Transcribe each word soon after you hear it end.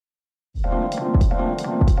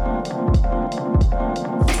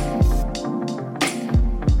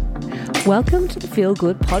Welcome to the Feel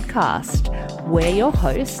Good Podcast. We're your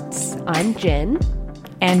hosts. I'm Jen.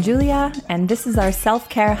 And Julia, and this is our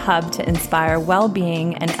self-care hub to inspire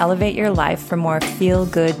well-being and elevate your life for more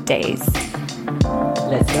feel-good days.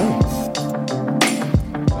 Let's go.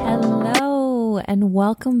 Hello, and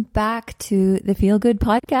welcome back to the Feel Good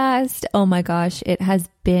Podcast. Oh my gosh, it has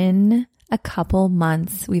been a couple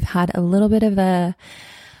months. We've had a little bit of a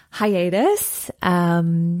hiatus.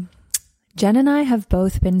 Jen and I have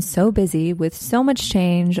both been so busy with so much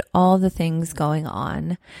change, all the things going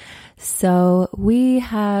on. So we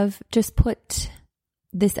have just put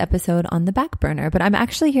this episode on the back burner, but I'm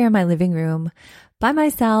actually here in my living room by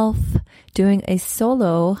myself doing a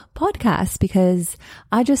solo podcast because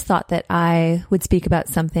I just thought that I would speak about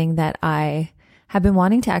something that I have been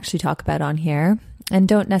wanting to actually talk about on here and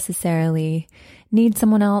don't necessarily need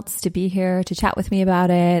someone else to be here to chat with me about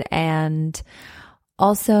it, and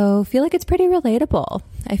also feel like it's pretty relatable.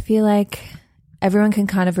 I feel like everyone can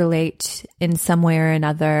kind of relate in some way or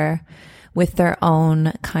another with their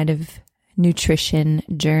own kind of nutrition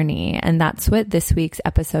journey. And that's what this week's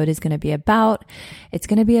episode is going to be about. It's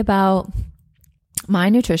going to be about my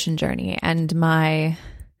nutrition journey and my,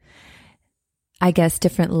 I guess,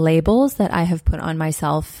 different labels that I have put on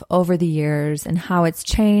myself over the years and how it's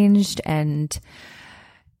changed and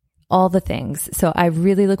all the things. So I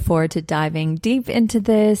really look forward to diving deep into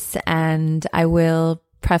this, and I will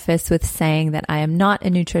preface with saying that I am not a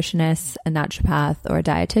nutritionist, a naturopath, or a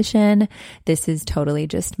dietitian. This is totally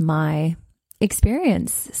just my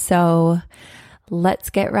experience. So let's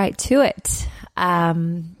get right to it.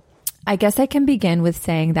 I guess I can begin with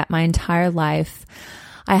saying that my entire life,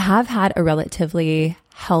 I have had a relatively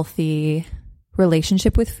healthy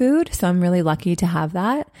relationship with food. So I'm really lucky to have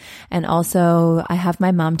that. And also I have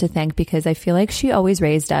my mom to thank because I feel like she always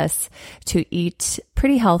raised us to eat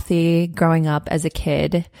pretty healthy growing up as a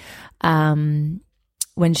kid. When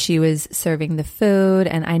she was serving the food,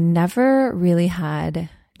 and I never really had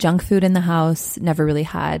junk food in the house, never really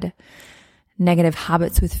had negative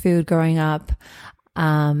habits with food growing up.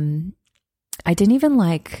 I didn't even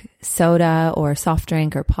like soda or soft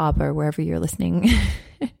drink or pop or wherever you're listening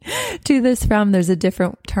to this from. There's a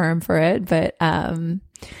different term for it, but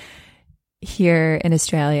here in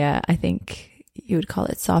Australia, I think you would call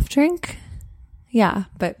it soft drink. Yeah,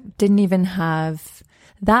 but didn't even have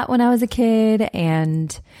that when I was a kid,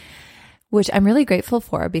 and which I'm really grateful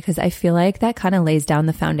for because I feel like that kind of lays down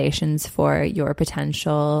the foundations for your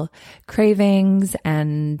potential cravings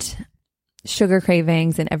and sugar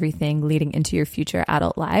cravings and everything leading into your future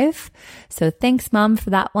adult life. So thanks, Mom, for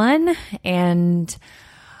that one. And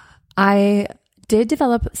I did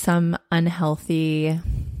develop some unhealthy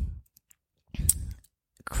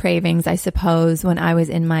cravings, I suppose, when I was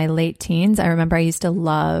in my late teens. I remember I used to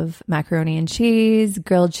love macaroni and cheese,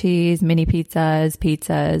 grilled cheese, mini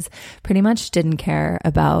pizzas, pretty much didn't care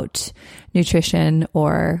about nutrition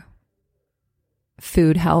or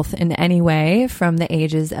food health in any way from the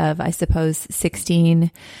ages of, I suppose,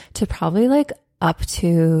 16 to probably like up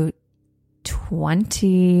to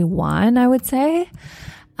 21, I would say.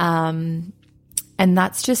 And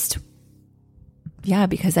that's just, yeah,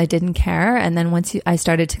 because I didn't care. And then once I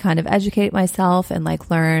started to kind of educate myself and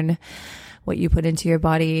like learn what you put into your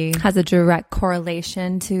body has a direct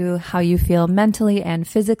correlation to how you feel mentally and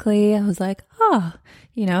physically, I was like, oh,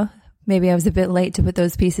 you know, maybe I was a bit late to put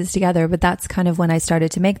those pieces together, but that's kind of when I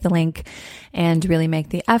started to make the link and really make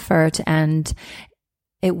the effort. And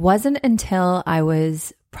it wasn't until I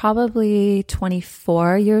was probably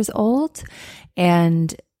 24 years old.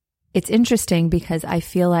 And it's interesting because I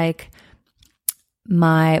feel like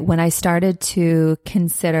when I started to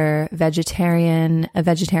consider a vegetarian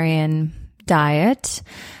diet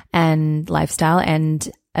and lifestyle and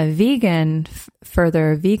a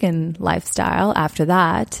further vegan lifestyle after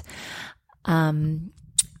that,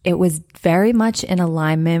 it was very much in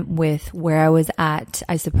alignment with where I was at,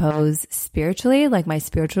 I suppose, spiritually, like my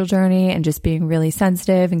spiritual journey and just being really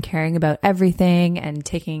sensitive and caring about everything and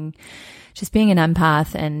just being an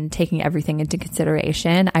empath and taking everything into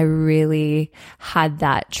consideration. I really had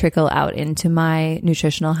that trickle out into my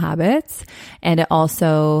nutritional habits. And it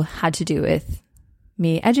also had to do with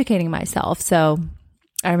me educating myself. So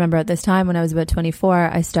I remember at this time when I was about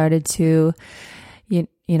 24, I started to,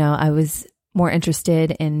 I was more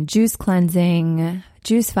interested in juice cleansing,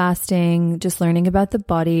 juice fasting, just learning about the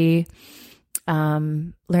body,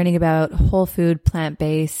 learning about whole food,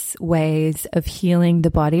 plant-based ways of healing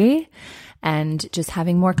the body, and just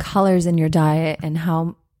having more colors in your diet and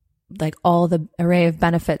how like all the array of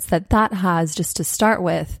benefits that has just to start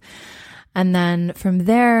with. And then from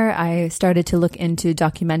there, I started to look into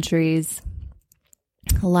documentaries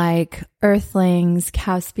like Earthlings,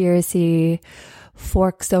 Cowspiracy,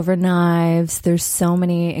 Forks Over Knives. There's so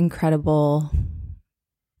many incredible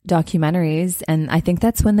documentaries. And I think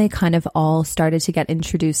that's when they kind of all started to get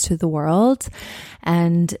introduced to the world.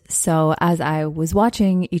 And so as I was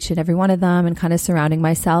watching each and every one of them and kind of surrounding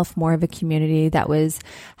myself more of a community that was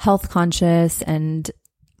health conscious and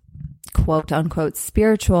quote unquote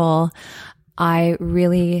spiritual, I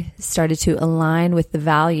really started to align with the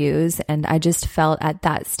values. And I just felt at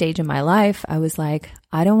that stage in my life, I was like,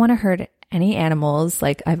 I don't want to hurt any animals.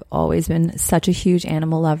 Like, I've always been such a huge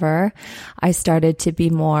animal lover. I started to be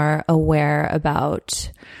more aware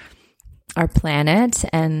about our planet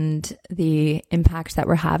and the impact that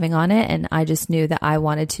we're having on it. And I just knew that I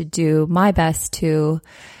wanted to do my best to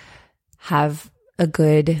have a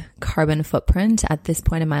good carbon footprint at this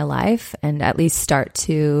point in my life, and at least start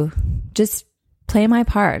to just play my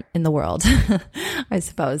part in the world, I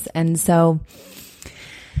suppose. And so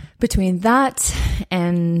between that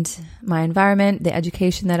and my environment, the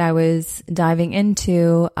education that I was diving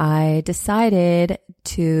into, I decided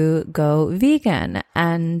to go vegan.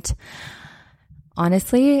 And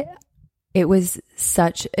honestly, it was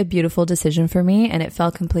such a beautiful decision for me, and it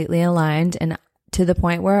felt completely aligned, and to the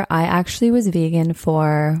point where I actually was vegan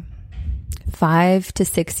for 5 to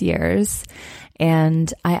 6 years.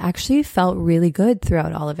 And I actually felt really good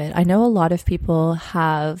throughout all of it. I know a lot of people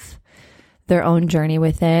have their own journey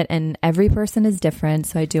with it, and every person is different.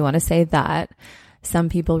 So I do want to say that some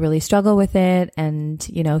people really struggle with it and,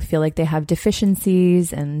 you know, feel like they have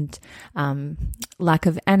deficiencies and lack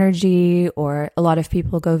of energy, or a lot of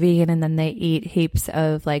people go vegan and then they eat heaps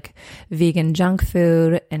of like vegan junk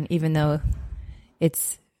food. And even though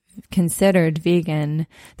it's considered vegan,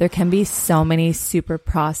 there can be so many super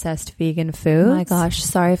processed vegan foods. Oh my gosh,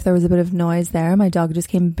 sorry if there was a bit of noise there. My dog just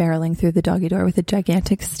came barreling through the doggy door with a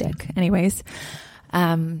gigantic stick. Anyways,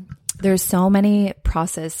 there's so many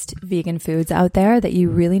processed vegan foods out there that you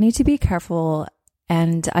really need to be careful.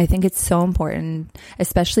 And I think it's so important,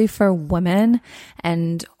 especially for women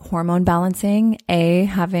and hormone balancing,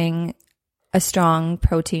 having a strong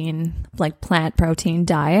protein, like plant protein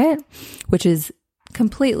diet, which is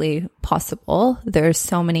completely possible. There's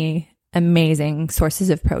so many amazing sources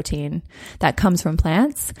of protein that comes from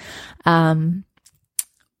plants.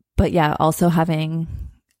 But yeah, also having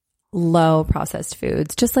low processed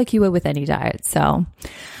foods, just like you would with any diet. So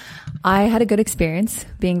I had a good experience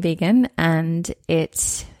being vegan, and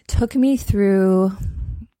it took me through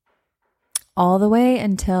all the way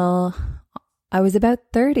until I was about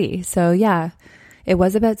 30. So yeah, it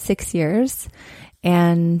was about 6 years.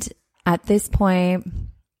 And at this point,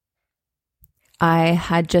 I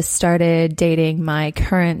had just started dating my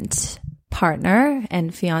current partner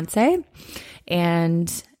and fiance,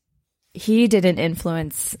 and he didn't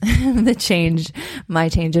influence my change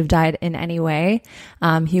of diet in any way.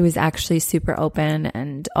 He was actually super open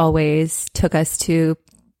and always took us to,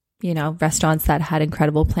 you know, restaurants that had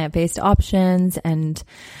incredible plant-based options, and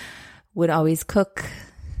would always cook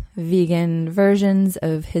vegan versions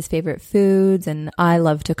of his favorite foods. And I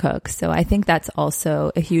love to cook, so I think that's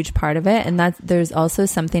also a huge part of it. And there's also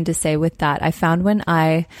something to say with that. I found when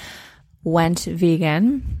I went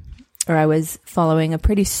vegan, or I was following a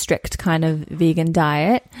pretty strict kind of vegan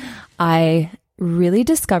diet, I really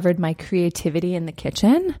discovered my creativity in the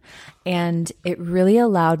kitchen, and it really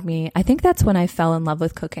allowed me, I think that's when I fell in love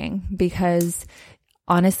with cooking, because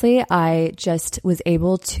honestly, I just was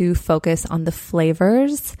able to focus on the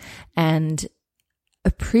flavors and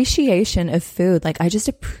appreciation of food. Like, I just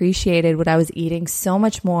appreciated what I was eating so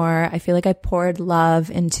much more. I feel like I poured love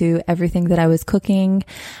into everything that I was cooking.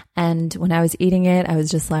 And when I was eating it, I was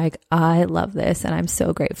just like, I love this. And I'm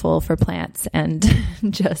so grateful for plants and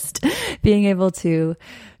just being able to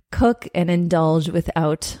cook and indulge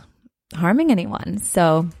without harming anyone.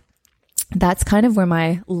 So that's kind of where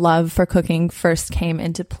my love for cooking first came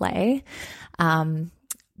into play.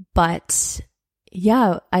 But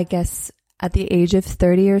yeah, I guess at the age of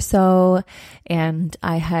 30 or so, and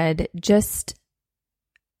I had just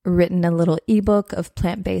written a little ebook of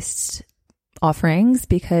plant-based offerings,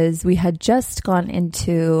 because we had just started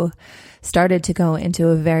to go into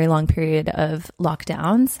a very long period of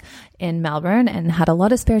lockdowns in Melbourne, and had a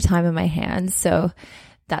lot of spare time in my hands. So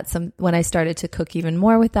that's when I started to cook even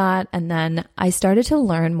more with that. And then I started to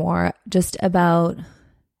learn more just about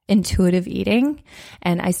intuitive eating.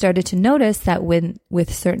 And I started to notice that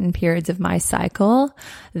with certain periods of my cycle,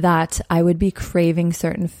 that I would be craving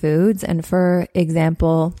certain foods. And for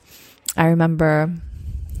example, I remember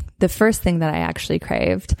the first thing that I actually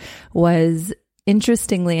craved was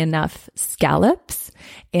interestingly enough, scallops.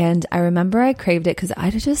 And I remember I craved it because I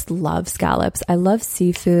just love scallops. I love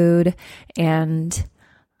seafood. And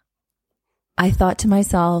I thought to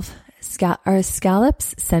myself, are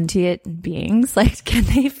scallops sentient beings? Like, can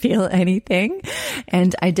they feel anything?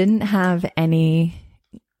 And I didn't have any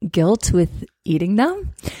guilt with eating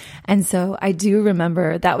them. And so I do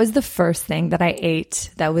remember that was the first thing that I ate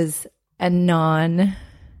that was an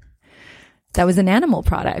animal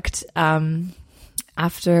product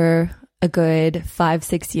after a good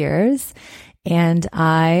 5-6 years. And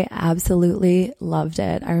I absolutely loved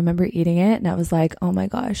it. I remember eating it and I was like, oh my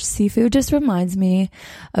gosh, seafood just reminds me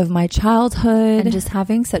of my childhood and just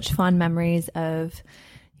having such fond memories of,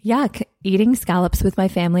 eating scallops with my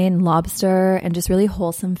family and lobster and just really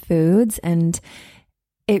wholesome foods. And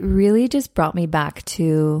it really just brought me back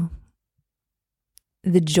to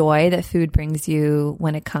the joy that food brings you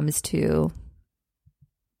when it comes to,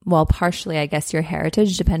 well, partially, I guess, your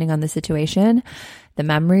heritage, depending on the situation, the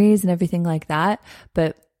memories and everything like that.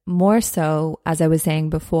 But more so, as I was saying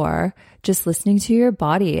before, just listening to your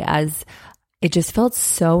body, as it just felt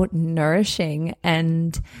so nourishing.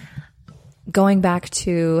 And going back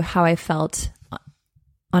to how I felt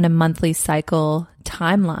on a monthly cycle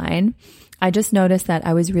timeline, I just noticed that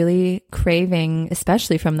I was really craving,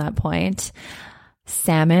 especially from that point,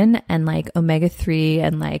 salmon and like omega-3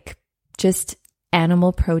 and like just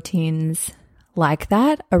animal proteins like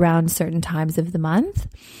that around certain times of the month.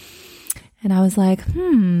 And I was like,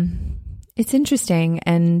 it's interesting.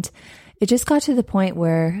 And it just got to the point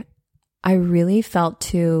where I really felt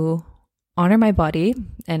to honor my body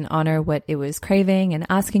and honor what it was craving and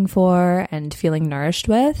asking for and feeling nourished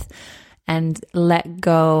with, and let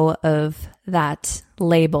go of that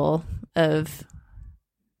label of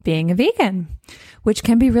being a vegan, which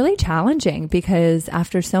can be really challenging because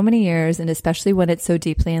after so many years, and especially when it's so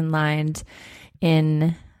deeply aligned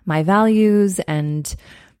in my values and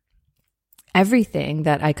everything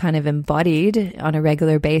that I kind of embodied on a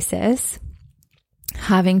regular basis,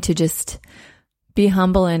 having to just be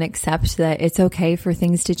humble and accept that it's okay for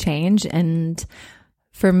things to change. And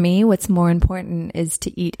for me, what's more important is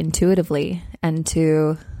to eat intuitively and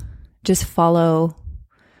to just follow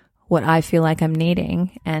what I feel like I'm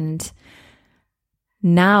needing. And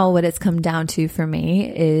now what it's come down to for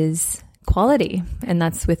me is quality, and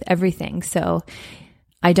that's with everything. So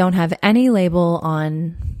I don't have any label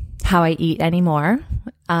on how I eat anymore.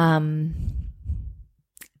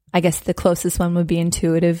 I guess the closest one would be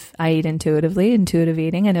intuitive. I eat intuitively, intuitive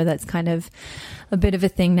eating. I know that's kind of a bit of a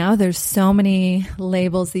thing now. There's so many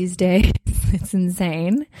labels these days. It's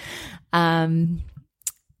insane. But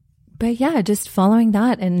yeah, just following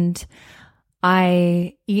that. And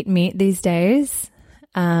I eat meat these days.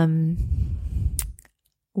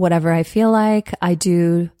 Whatever I feel like, I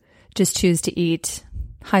do just choose to eat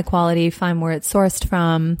high quality, find where it's sourced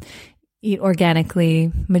from, eat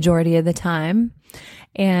organically majority of the time,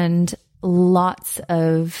 and lots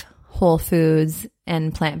of whole foods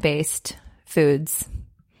and plant-based foods.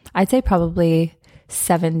 I'd say probably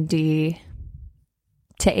 70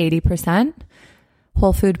 to 80%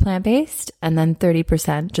 whole food plant-based, and then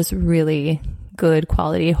 30% just really good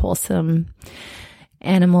quality, wholesome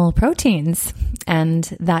animal proteins. And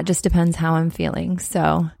that just depends how I'm feeling.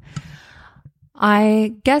 So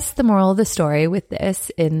I guess the moral of the story with this,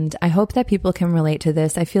 and I hope that people can relate to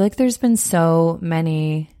this, I feel like there's been so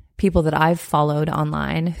many people that I've followed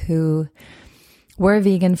online who were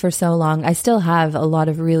vegan for so long. I still have a lot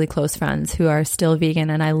of really close friends who are still vegan,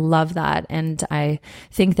 and I love that. And I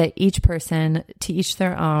think that each person, to each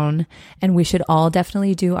their own, and we should all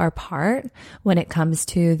definitely do our part when it comes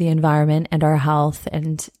to the environment and our health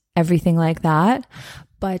and everything like that.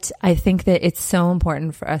 But I think that it's so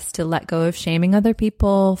important for us to let go of shaming other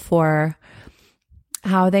people for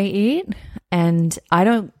how they eat. And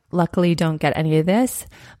I luckily don't get any of this.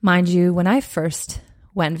 Mind you, when I first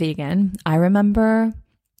went vegan, I remember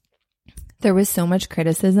there was so much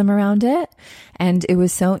criticism around it, and it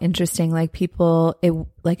was so interesting. Like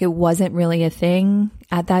it wasn't really a thing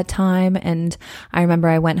at that time. And I remember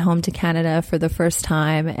I went home to Canada for the first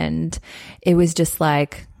time, and it was just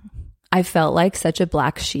like, I felt like such a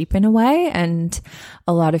black sheep in a way. And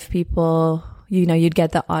a lot of people, you'd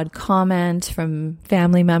get the odd comment from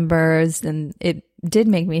family members, and it did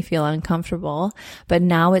make me feel uncomfortable. But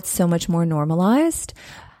now it's so much more normalized.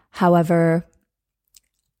 However,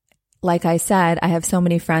 like I said, I have so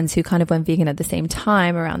many friends who kind of went vegan at the same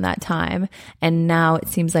time, around that time. And now it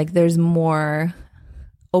seems like there's more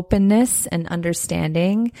openness and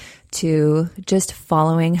understanding to just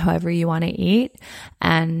following however you want to eat.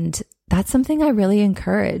 And that's something I really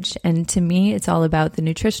encourage. And to me, it's all about the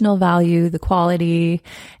nutritional value, the quality,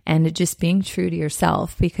 and just being true to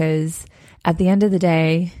yourself, because at the end of the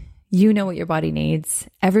day, you know what your body needs.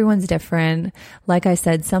 Everyone's different. Like I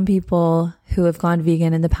said, some people who have gone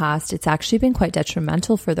vegan in the past, it's actually been quite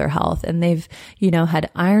detrimental for their health. And they've, had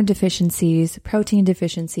iron deficiencies, protein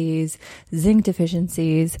deficiencies, zinc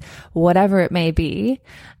deficiencies, whatever it may be.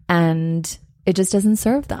 And it just doesn't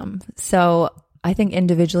serve them. So I think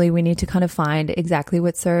individually we need to kind of find exactly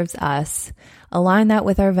what serves us, align that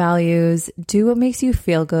with our values, do what makes you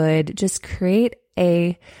feel good, just create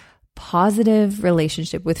a positive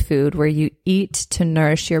relationship with food where you eat to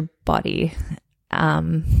nourish your body,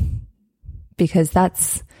 because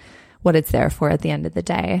that's what it's there for at the end of the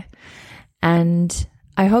day. And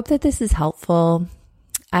I hope that this is helpful.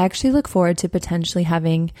 I actually look forward to potentially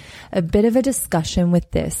having a bit of a discussion with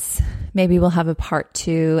this. Maybe we'll have a part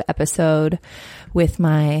 2 episode with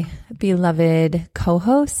my beloved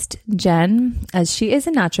co-host, Jen, as she is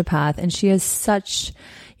a naturopath and she has such,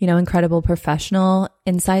 incredible professional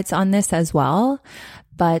insights on this as well.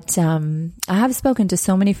 But I have spoken to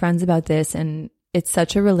so many friends about this, and it's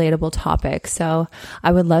such a relatable topic. So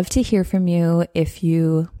I would love to hear from you if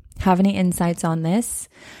you have any insights on this.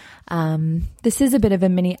 This is a bit of a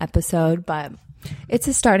mini episode, but it's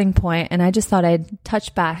a starting point, and I just thought I'd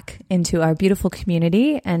touch back into our beautiful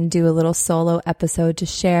community and do a little solo episode to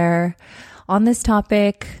share on this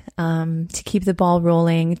topic, to keep the ball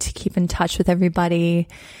rolling, to keep in touch with everybody.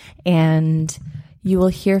 And you will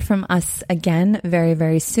hear from us again very,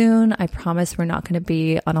 very soon. I promise we're not going to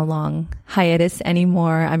be on a long hiatus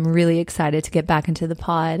anymore. I'm really excited to get back into the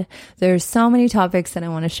pod. There's so many topics that I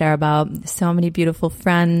want to share about, so many beautiful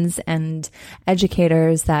friends and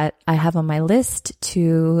educators that I have on my list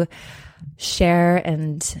to share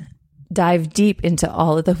and dive deep into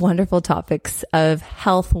all of the wonderful topics of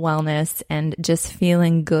health, wellness, and just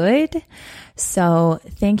feeling good. So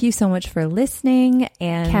thank you so much for listening,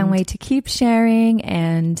 and can't wait to keep sharing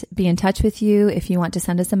and be in touch with you. If you want to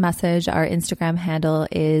send us a message, our Instagram handle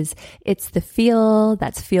is It's The Feel.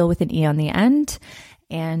 That's feel with an E on the end.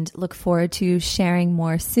 And look forward to sharing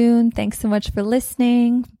more soon. Thanks so much for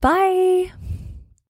listening. Bye.